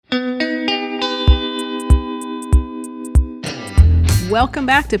Welcome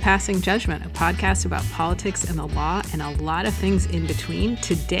back to Passing Judgment, a podcast about politics and the law and a lot of things in between.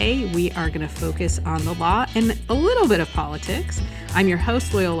 Today, we are going to focus on the law and a little bit of politics. I'm your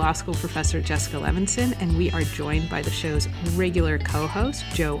host, Loyola Law School Professor Jessica Levinson, and we are joined by the show's regular co-host,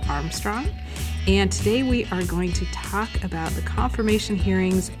 Joe Armstrong. And today we are going to talk about the confirmation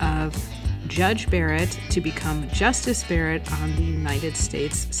hearings of Judge Barrett to become Justice Barrett on the United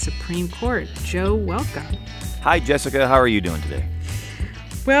States Supreme Court. Joe, welcome. Hi, Jessica. How are you doing today?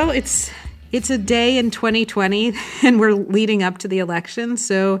 Well, it's a day in 2020, and we're leading up to the election.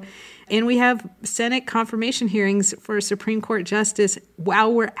 And we have Senate confirmation hearings for a Supreme Court justice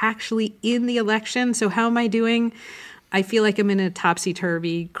while we're actually in the election. So how am I doing? I feel like I'm in a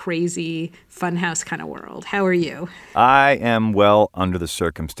topsy-turvy, crazy, funhouse kind of world. How are you? I am well under the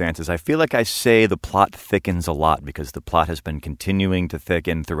circumstances. I feel like I say the plot thickens a lot because the plot has been continuing to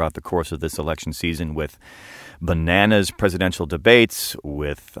thicken throughout the course of this election season with bananas presidential debates,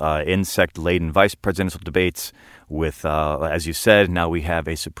 with insect-laden vice presidential debates, with, as you said, now we have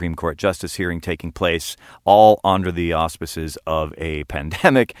a Supreme Court justice hearing taking place, all under the auspices of a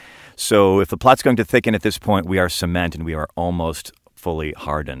pandemic. So if the plot's going to thicken at this point, we are cement and we are almost fully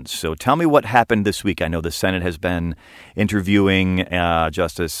hardened. So tell me what happened this week. I know the Senate has been interviewing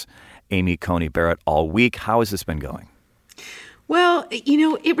Justice Amy Coney Barrett all week. How has this been going? Well,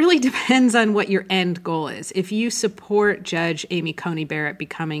 it really depends on what your end goal is. If you support Judge Amy Coney Barrett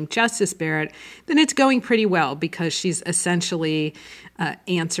becoming Justice Barrett, then it's going pretty well because she's essentially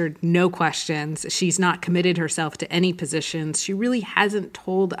answered no questions. She's not committed herself to any positions. She really hasn't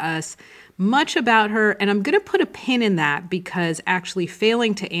told us much about her. And I'm going to put a pin in that because actually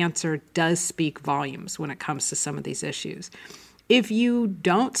failing to answer does speak volumes when it comes to some of these issues. If you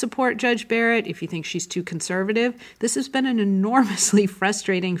don't support Judge Barrett, if you think she's too conservative, this has been an enormously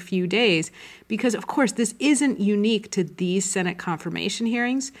frustrating few days because, of course, this isn't unique to these Senate confirmation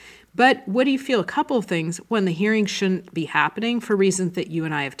hearings. But what do you feel? A couple of things. When the hearing shouldn't be happening for reasons that you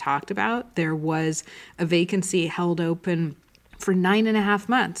and I have talked about. There was a vacancy held open for 9.5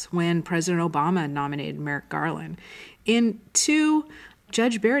 months when President Obama nominated Merrick Garland. And two,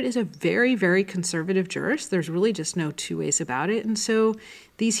 Judge Barrett is a very, very conservative jurist. There's really just no two ways about it. And so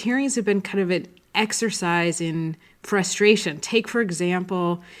these hearings have been kind of an exercise in frustration. Take, for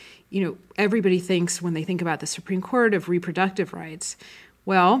example, everybody thinks when they think about the Supreme Court of reproductive rights.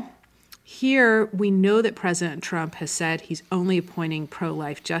 Well, here we know that President Trump has said he's only appointing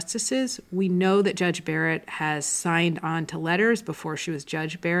pro-life justices. We know that Judge Barrett has signed on to letters before she was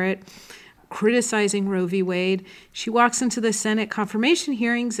Judge Barrett criticizing Roe v. Wade. She walks into the Senate confirmation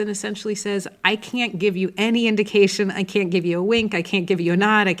hearings and essentially says, I can't give you any indication. I can't give you a wink. I can't give you a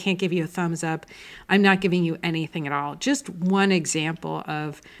nod. I can't give you a thumbs up. I'm not giving you anything at all. Just one example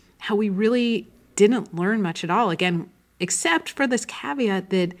of how we really didn't learn much at all. Again, except for this caveat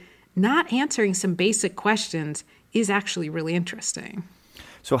that not answering some basic questions is actually really interesting.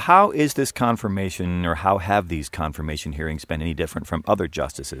 So how is this confirmation, or how have these confirmation hearings been any different from other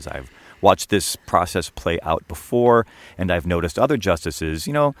justices? I've watched this process play out before, and I've noticed other justices,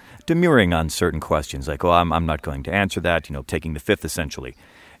 demurring on certain questions, like, I'm not going to answer that, taking the fifth essentially.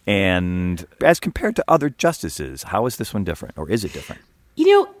 And as compared to other justices, how is this one different, or is it different?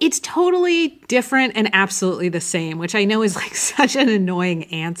 It's totally different and absolutely the same, which I know is like such an annoying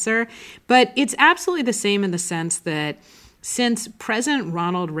answer, but it's absolutely the same in the sense that since President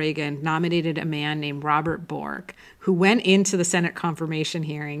Ronald Reagan nominated a man named Robert Bork, who went into the Senate confirmation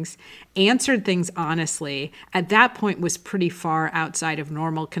hearings, answered things honestly, at that point was pretty far outside of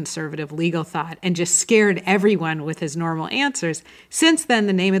normal conservative legal thought and just scared everyone with his normal answers. Since then,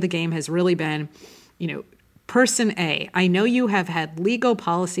 the name of the game has really been, Person A. I know you have had legal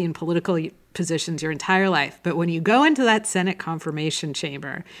policy and political positions your entire life, but when you go into that Senate confirmation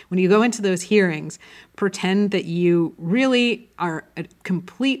chamber, when you go into those hearings, pretend that you really are a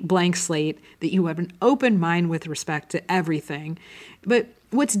complete blank slate, that you have an open mind with respect to everything. But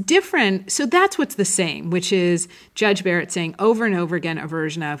what's different, so that's what's the same, which is Judge Barrett saying over and over again a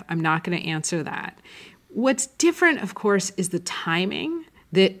version of, I'm not going to answer that. What's different, of course, is the timing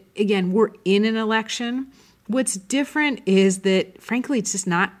that, again, we're in an election. What's different is that, frankly, it's just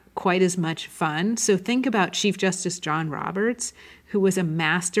not quite as much fun. So think about Chief Justice John Roberts, who was a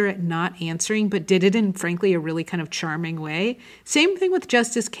master at not answering, but did it in, frankly, a really kind of charming way. Same thing with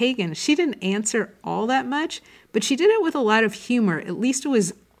Justice Kagan. She didn't answer all that much, but she did it with a lot of humor. At least it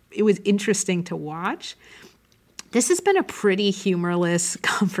was interesting to watch. This has been a pretty humorless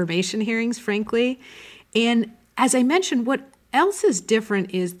confirmation hearings, frankly. And as I mentioned, what else is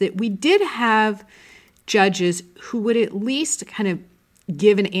different is that we did have judges who would at least kind of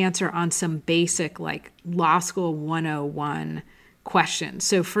give an answer on some basic, like law school 101 questions.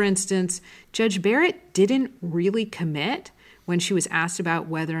 So, for instance, Judge Barrett didn't really commit when she was asked about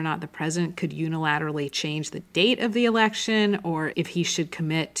whether or not the president could unilaterally change the date of the election or if he should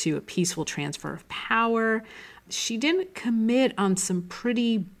commit to a peaceful transfer of power. She didn't commit on some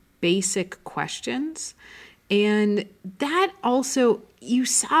pretty basic questions. And that also, you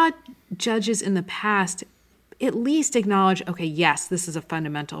saw judges in the past at least acknowledge, okay, yes, this is a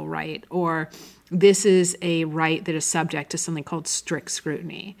fundamental right, or this is a right that is subject to something called strict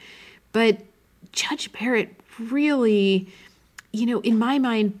scrutiny. But Judge Barrett really, in my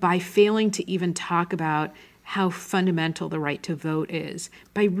mind, by failing to even talk about how fundamental the right to vote is,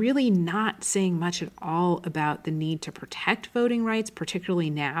 by really not saying much at all about the need to protect voting rights, particularly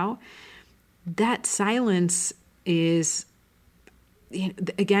now, that silence is,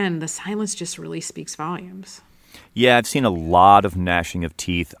 again, the silence just really speaks volumes. Yeah, I've seen a lot of gnashing of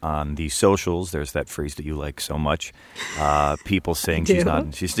teeth on the socials. There's that phrase that you like so much. People saying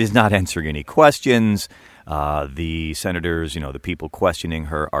she's not answering any questions. The senators, the people questioning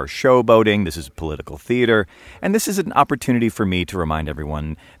her are showboating. This is political theater. And this is an opportunity for me to remind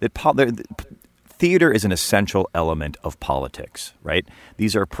everyone that theater is an essential element of politics, right?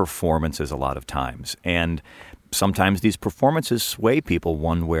 These are performances a lot of times. And sometimes these performances sway people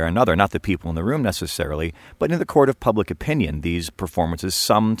one way or another, not the people in the room necessarily, but in the court of public opinion, these performances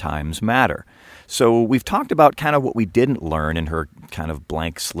sometimes matter. So we've talked about kind of what we didn't learn in her kind of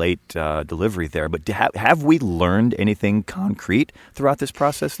blank slate delivery there, but have we learned anything concrete throughout this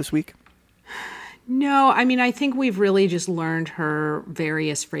process this week? No, I think we've really just learned her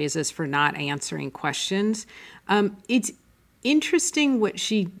various phrases for not answering questions. It's interesting what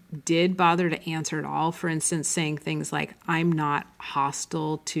she did bother to answer at all. For instance, saying things like, I'm not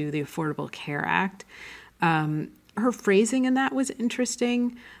hostile to the Affordable Care Act. Her phrasing in that was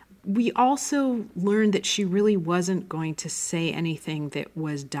interesting. We also learned that she really wasn't going to say anything that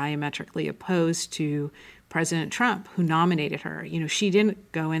was diametrically opposed to President Trump, who nominated her. She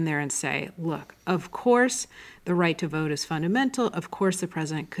didn't go in there and say, look, of course the right to vote is fundamental. Of course the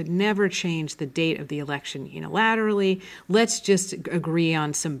president could never change the date of the election unilaterally. Let's just agree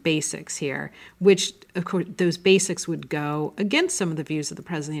on some basics here, which, of course, those basics would go against some of the views of the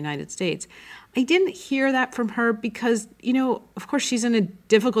president of the United States. I didn't hear that from her because, of course, she's in a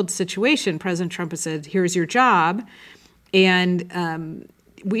difficult situation. President Trump has said, here's your job. And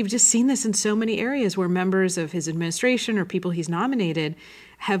we've just seen this in so many areas where members of his administration or people he's nominated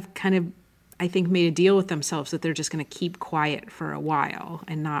have kind of, I think, made a deal with themselves that they're just going to keep quiet for a while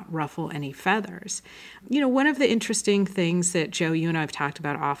and not ruffle any feathers. One of the interesting things that, Joe, you and I have talked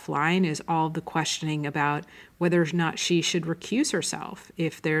about offline is all the questioning about whether or not she should recuse herself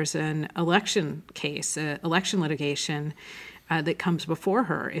if there's an election case, election litigation that comes before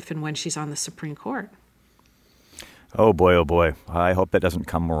her, if and when she's on the Supreme Court. Oh, boy. I hope that doesn't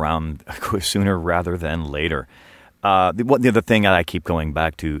come around sooner rather than later. The other thing that I keep going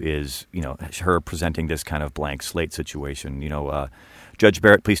back to is, her presenting this kind of blank slate situation. Judge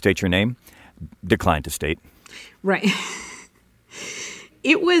Barrett, please state your name. Declined to state. Right.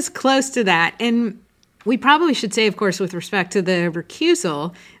 It was close to that. And we probably should say, of course, with respect to the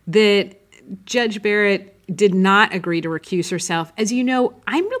recusal, that Judge Barrett did not agree to recuse herself. As you know,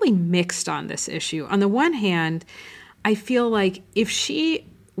 I'm really mixed on this issue. On the one hand, I feel like if she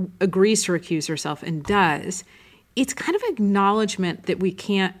agrees to recuse herself and does, it's kind of acknowledgement that we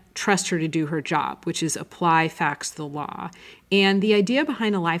can't trust her to do her job, which is apply facts to the law. And the idea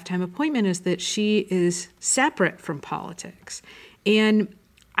behind a lifetime appointment is that she is separate from politics. And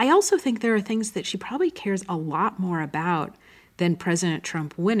I also think there are things that she probably cares a lot more about than President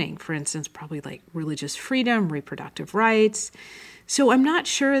Trump winning. For instance, probably like religious freedom, reproductive rights. So I'm not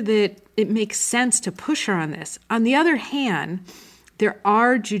sure that it makes sense to push her on this. On the other hand, there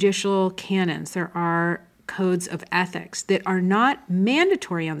are judicial canons, there are codes of ethics that are not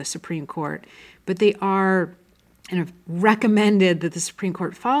mandatory on the Supreme Court, but they are kind of recommended that the Supreme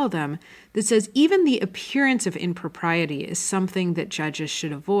Court follow them, that says even the appearance of impropriety is something that judges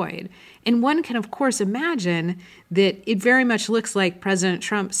should avoid. And one can, of course, imagine that it very much looks like President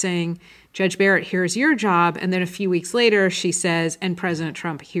Trump saying, Judge Barrett, here's your job. And then a few weeks later, she says, and President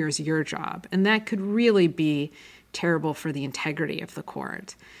Trump, here's your job. And that could really be terrible for the integrity of the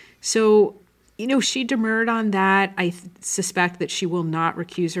court. So, she demurred on that. I suspect that she will not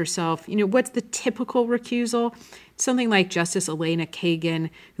recuse herself. What's the typical recusal? Something like Justice Elena Kagan,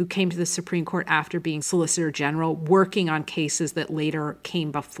 who came to the Supreme Court after being Solicitor General, working on cases that later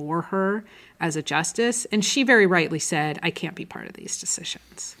came before her as a justice. And she very rightly said, I can't be part of these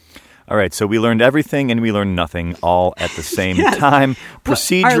decisions. All right, so we learned everything and we learned nothing all at the same time.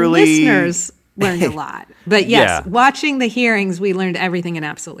 Procedurally, our listeners learned a lot. But yes, Yeah. watching the hearings, we learned everything and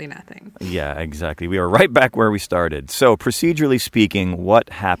absolutely nothing. Yeah, exactly. We are right back where we started. So procedurally speaking, what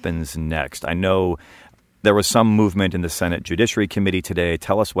happens next? I know there was some movement in the Senate Judiciary Committee today.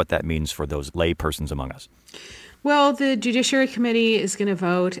 Tell us what that means for those lay persons among us. Well, the Judiciary Committee is going to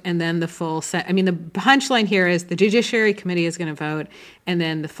vote, and then the full Senate. I mean, the punchline here is the Judiciary Committee is going to vote, and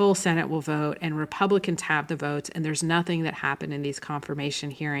then the full Senate will vote, and Republicans have the votes, and there's nothing that happened in these confirmation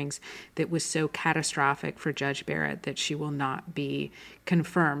hearings that was so catastrophic for Judge Barrett that she will not be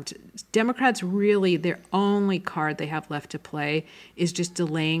confirmed. Democrats really, their only card they have left to play is just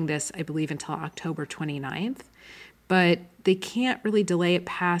delaying this, I believe, until October 29th. But they can't really delay it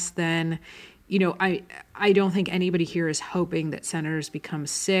past then. You know, I don't think anybody here is hoping that senators become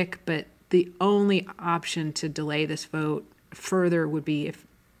sick, but the only option to delay this vote further would be if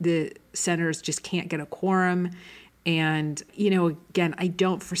the senators just can't get a quorum. And, you know, again, I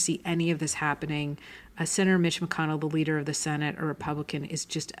don't foresee any of this happening. Senator Mitch McConnell, the leader of the Senate, a Republican, is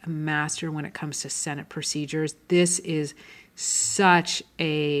just a master when it comes to Senate procedures. This is such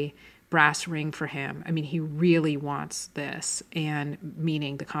a brass ring for him. I mean, he really wants this, and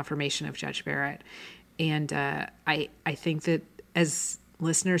meaning the confirmation of Judge Barrett. And I think that, as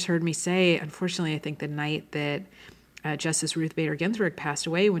listeners heard me say, unfortunately, I think the night that Justice Ruth Bader Ginsburg passed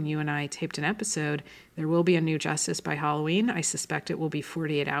away, when you and I taped an episode, there will be a new justice by Halloween. I suspect it will be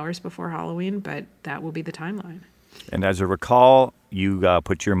 48 hours before Halloween, but that will be the timeline. And as I recall, you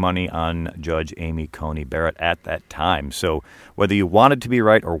put your money on Judge Amy Coney Barrett at that time. So whether you wanted to be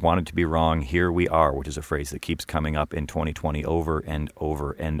right or wanted to be wrong, here we are, which is a phrase that keeps coming up in 2020 over and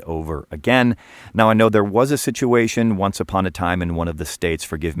over and over again. Now, I know there was a situation once upon a time in one of the states,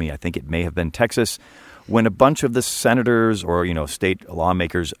 forgive me, I think it may have been Texas, when a bunch of the senators or, you know, state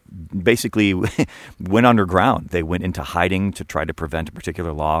lawmakers basically went underground. They went into hiding to try to prevent a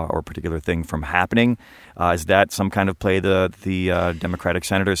particular law or a particular thing from happening. Is that some kind of play the Democratic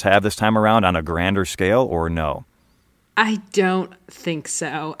senators have this time around on a grander scale, or no? I don't think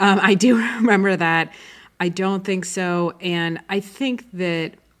so. I do remember that. I don't think so. And I think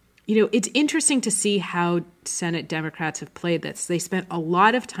that, you know, it's interesting to see how Senate Democrats have played this. They spent a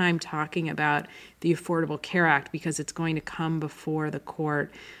lot of time talking about the Affordable Care Act because it's going to come before the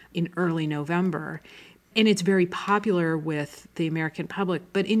court in early November. And it's very popular with the American public.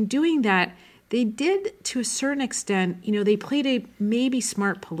 But in doing that, they did, to a certain extent, you know, they played a maybe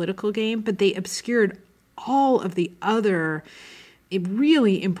smart political game, but they obscured all of the other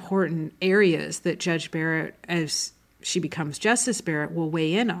really important areas that Judge Barrett, as she becomes Justice Barrett, will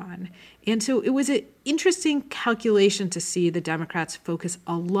weigh in on. And so it was an interesting calculation to see the Democrats focus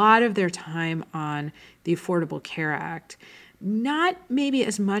a lot of their time on the Affordable Care Act, not maybe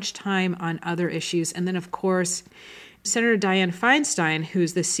as much time on other issues. And then, of course, Senator Dianne Feinstein,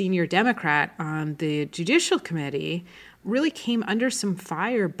 who's the senior Democrat on the Judicial Committee, really came under some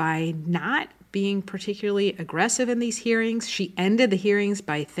fire by not being particularly aggressive in these hearings. She ended the hearings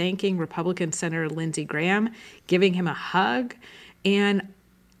by thanking Republican Senator Lindsey Graham, giving him a hug. And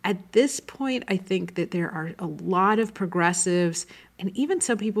at this point, I think that there are a lot of progressives and even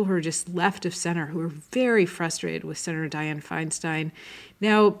some people who are just left of center who are very frustrated with Senator Dianne Feinstein.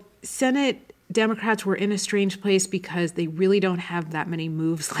 Now, Senate Democrats were in a strange place because they really don't have that many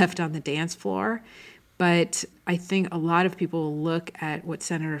moves left on the dance floor. But I think a lot of people look at what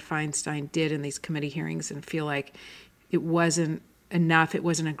Senator Feinstein did in these committee hearings and feel like it wasn't enough, it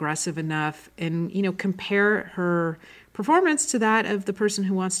wasn't aggressive enough, and, you know, compare her performance to that of the person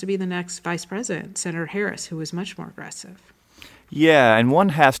who wants to be the next vice president, Senator Harris, who was much more aggressive. Yeah, and one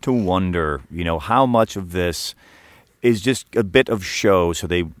has to wonder, you know, how much of this is just a bit of show so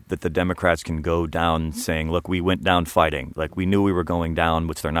that the Democrats can go down saying, look, we went down fighting. Like, we knew we were going down,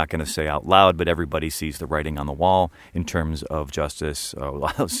 which they're not going to say out loud, but everybody sees the writing on the wall in terms of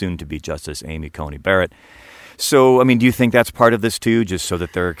soon to be Justice Amy Coney Barrett. So, I mean, do you think that's part of this too, just so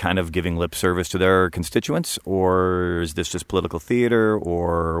that they're kind of giving lip service to their constituents? Or is this just political theater,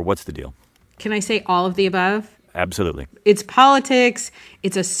 or what's the deal? Can I say all of the above? Absolutely. It's politics.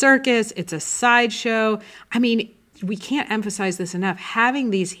 It's a circus. It's a sideshow. I mean, we can't emphasize this enough.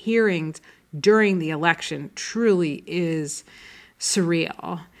 Having these hearings during the election truly is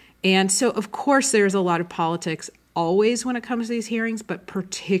surreal. And so, of course, there's a lot of politics always when it comes to these hearings, but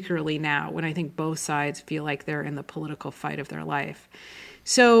particularly now when I think both sides feel like they're in the political fight of their life.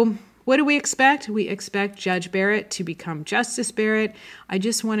 So what do we expect? We expect Judge Barrett to become Justice Barrett. I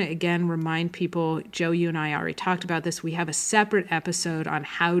just want to, again, remind people, Joe, you and I already talked about this. We have a separate episode on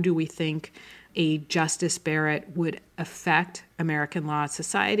how do we think a Justice Barrett would affect American law and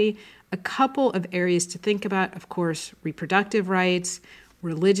society. A couple of areas to think about, of course, reproductive rights,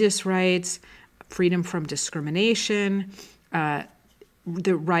 religious rights, freedom from discrimination,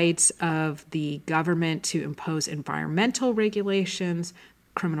 the rights of the government to impose environmental regulations,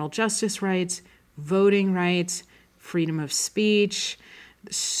 criminal justice rights, voting rights, freedom of speech.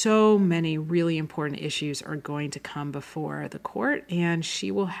 So many really important issues are going to come before the court, and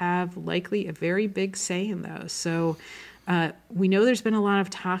she will have likely a very big say in those. So we know there's been a lot of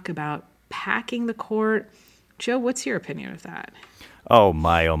talk about packing the court. Joe, what's your opinion of that? Oh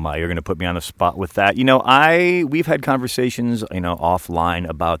my, you're going to put me on the spot with that. We've had conversations, offline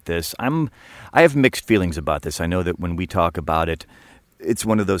about this. I have mixed feelings about this. I know that when we talk about it, it's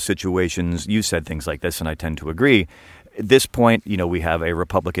one of those situations, you said things like this, and I tend to agree. At this point, we have a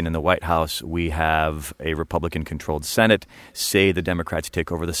Republican in the White House. We have a Republican-controlled Senate. Say the Democrats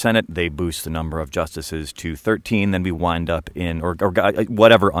take over the Senate, they boost the number of justices to 13. Then we wind up in, or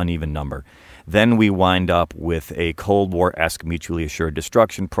whatever uneven number. Then we wind up with a Cold War-esque mutually assured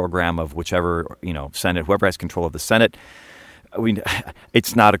destruction program of whichever, Senate, whoever has control of the Senate.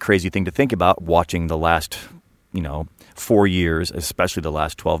 It's not a crazy thing to think about watching the last, 4 years, especially the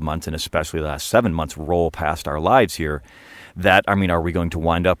last 12 months and especially the last 7 months roll past our lives here. Are we going to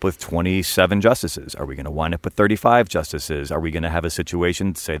wind up with 27 justices? Are we going to wind up with 35 justices? Are we going to have a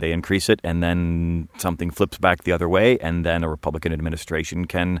situation, say they increase it, and then something flips back the other way, and then a Republican administration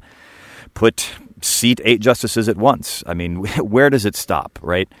can seat 8 justices at once? Where does it stop,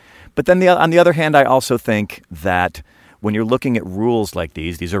 right? But then on the other hand, I also think that when you're looking at rules like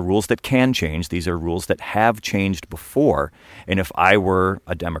these are rules that can change. These are rules that have changed before. And if I were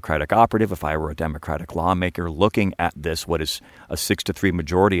a Democratic operative, if I were a Democratic lawmaker looking at this, what is a 6-3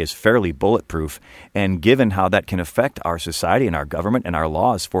 majority is fairly bulletproof. And given how that can affect our society and our government and our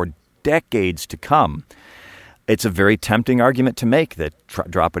laws for decades to come, it's a very tempting argument to make that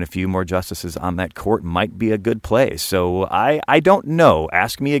dropping a few more justices on that court might be a good play. So I don't know.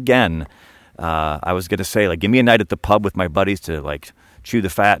 Ask me again. I was going to say, give me a night at the pub with my buddies to, chew the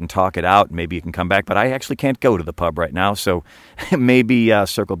fat and talk it out. Maybe you can come back. But I actually can't go to the pub right now. So maybe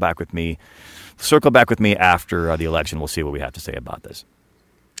circle back with me after the election. We'll see what we have to say about this.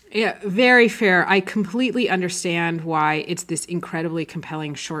 Yeah, very fair. I completely understand why it's this incredibly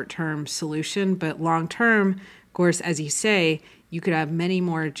compelling short-term solution. But long-term, of course, as you say, you could have many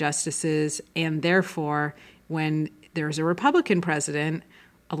more justices. And therefore, when there's a Republican president,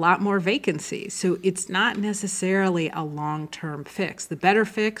 a lot more vacancies. So it's not necessarily a long-term fix. The better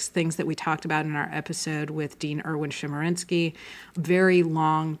fix, things that we talked about in our episode with Dean Erwin Chemerinsky, very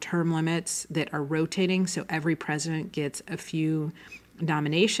long term limits that are rotating. So every president gets a few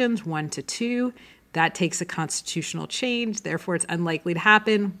nominations, 1 to 2. That takes a constitutional change. Therefore, it's unlikely to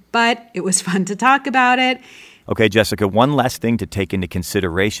happen. But it was fun to talk about it. Okay, Jessica, one last thing to take into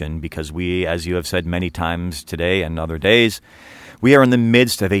consideration, because we, as you have said many times today and other days, we are in the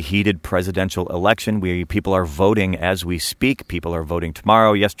midst of a heated presidential election. People are voting as we speak. People are voting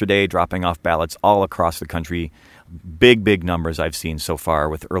tomorrow, yesterday, dropping off ballots all across the country. Big numbers I've seen so far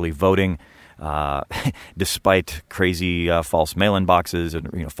with early voting. Despite crazy false mail-in boxes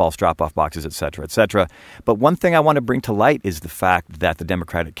and false drop-off boxes, et cetera, et cetera. But one thing I want to bring to light is the fact that the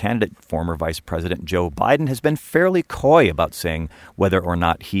Democratic candidate, former Vice President Joe Biden, has been fairly coy about saying whether or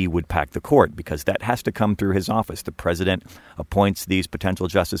not he would pack the court, because that has to come through his office. The president appoints these potential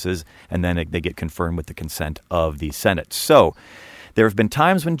justices, and then they get confirmed with the consent of the Senate. So there have been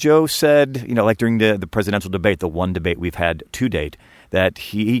times when Joe said, like during the presidential debate, the one debate we've had to date, that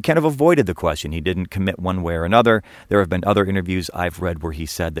he kind of avoided the question. He didn't commit one way or another. There have been other interviews I've read where he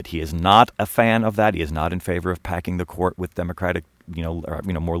said that he is not a fan of that. He is not in favor of packing the court with Democratic,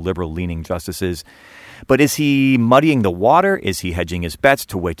 more liberal-leaning justices. But is he muddying the water? Is he hedging his bets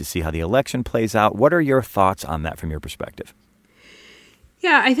to wait to see how the election plays out? What are your thoughts on that from your perspective?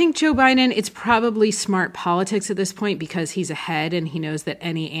 Yeah, I think Joe Biden, it's probably smart politics at this point because he's ahead and he knows that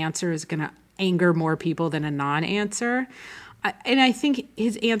any answer is going to anger more people than a non-answer. And I think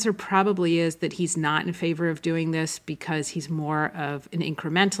his answer probably is that he's not in favor of doing this because he's more of an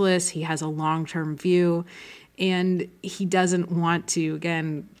incrementalist. He has a long-term view, and he doesn't want to,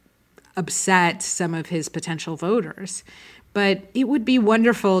 again, upset some of his potential voters. But it would be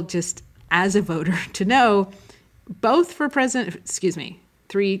wonderful just as a voter to know, both for president,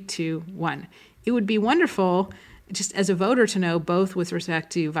 3, 2, 1. It would be wonderful just as a voter to know, both with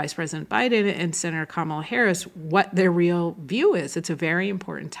respect to Vice President Biden and Senator Kamala Harris, what their real view is. It's a very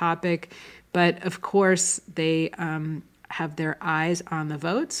important topic, but of course they have their eyes on the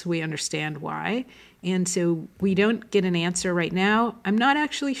votes. We understand why. And so we don't get an answer right now. I'm not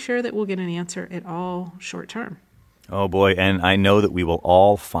actually sure that we'll get an answer at all short term. Oh boy, and I know that we will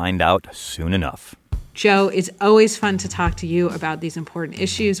all find out soon enough. Joe, it's always fun to talk to you about these important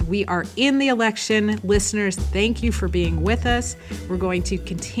issues. We are in the election. Listeners, thank you for being with us. We're going to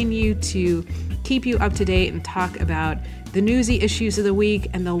continue to keep you up to date and talk about the newsy issues of the week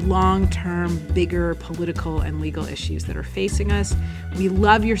and the long-term, bigger political and legal issues that are facing us. We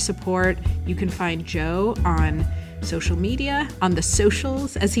love your support. You can find Joe on social media, on the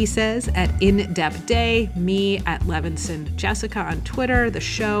socials, as he says, at In Depth Day, me at Levinson Jessica on Twitter, the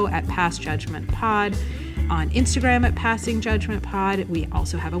show at Pass Judgment Pod, on Instagram at Passing Judgment Pod. We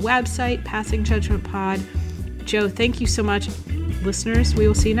also have a website, Passing Judgment Pod. Joe, thank you so much. Listeners, we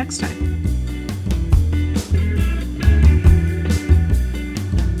will see you next time.